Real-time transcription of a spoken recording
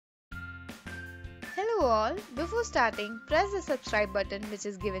Hello all, before starting press the subscribe button which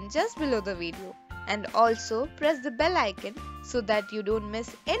is given just below the video and also press the bell icon so that you don't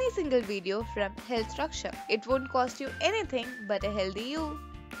miss any single video from Health Rakshak. It won't cost you anything but a healthy you.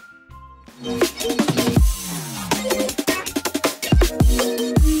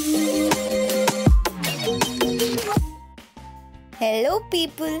 Hello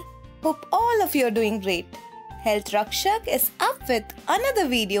people, hope all of you are doing great. Health Rakshak is up with another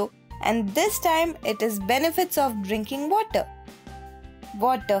video and this time it is benefits of drinking water.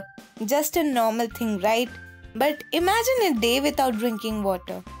 Water, just a normal thing, right? But imagine a day without drinking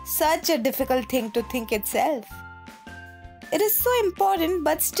water. Such a difficult thing to think itself. It is so important,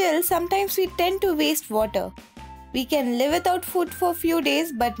 but still sometimes we tend to waste water. We can live without food for a few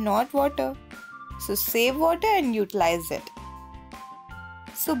days but not water. So save water and utilize it.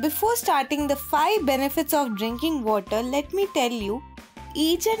 So before starting the 5 benefits of drinking water, let me tell you,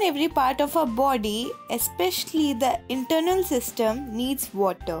 each and every part of our body, especially the internal system, needs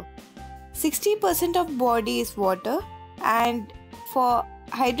water. 60% of body is water, and for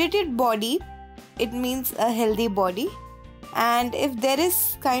hydrated body, it means a healthy body. And if there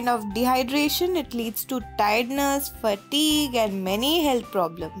is kind of dehydration, it leads to tiredness, fatigue and many health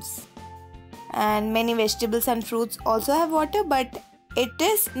problems. And many vegetables and fruits also have water, but it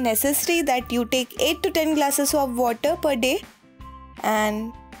is necessary that you take 8 to 10 glasses of water per day.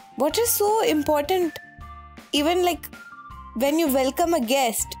 And water is so important. Even like when you welcome a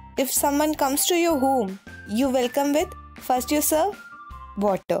guest, if someone comes to your home, you welcome with first you serve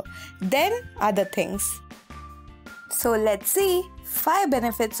water, then other things. So let's see 5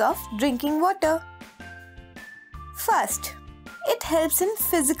 benefits of drinking water. First, it helps in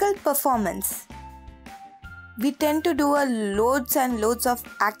physical performance. We tend to do loads and loads of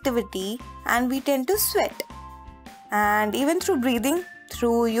activity and we tend to sweat. And even through breathing,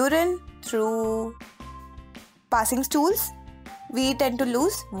 through urine, through passing stools, we tend to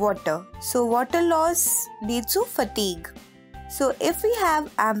lose water. So water loss leads to fatigue. So if we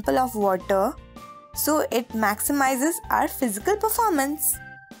have ample of water, so it maximizes our physical performance.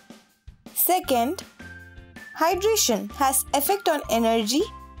 Second, hydration has effect on energy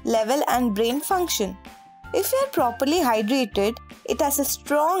level and brain function. If you are properly hydrated, it has a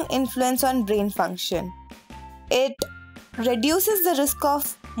strong influence on brain function. It reduces the risk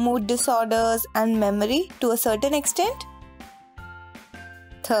of mood disorders and memory to a certain extent.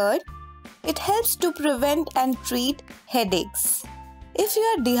 Third, it helps to prevent and treat headaches. If you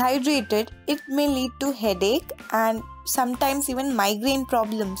are dehydrated, it may lead to headache and sometimes even migraine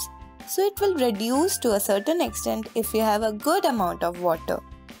problems. So it will reduce to a certain extent if you have a good amount of water.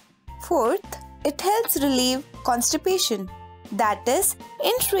 Fourth, it helps relieve constipation, that is,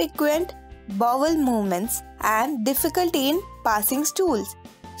 infrequent bowel movements and difficulty in passing stools.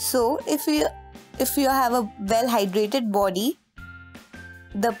 So if you have a well hydrated body,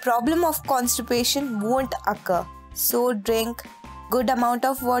 the problem of constipation won't occur. So drink good amount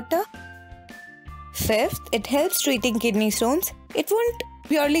of water. Fifth, it helps treating kidney stones. It won't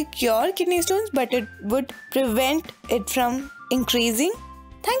purely cure kidney stones, but it would prevent it from increasing.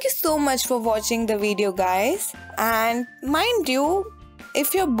 Thank you so much for watching the video, guys. And mind you,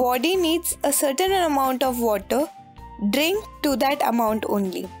 if your body needs a certain amount of water, drink to that amount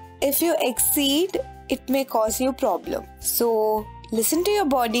only. If you exceed, it may cause you problem. So listen to your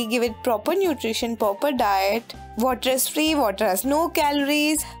body, give it proper nutrition, proper diet. Water is free, water has no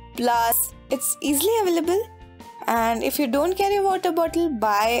calories, plus it's easily available. And if you don't carry a water bottle,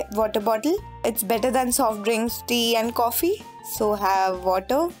 buy water bottle. It's better than soft drinks, tea and coffee. So have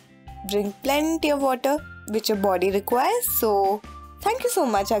water, drink plenty of water which your body requires. So thank you so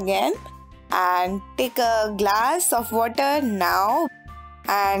much again, and take a glass of water now.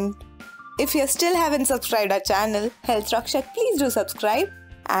 And if you still haven't subscribed our channel Health Rakshak, please do subscribe,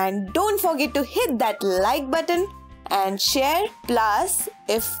 and don't forget to hit that like button and share. Plus,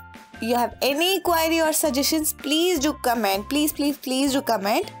 if you have any query or suggestions, please do comment. Please do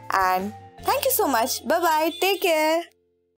comment. And thank you so much. Bye bye. Take care.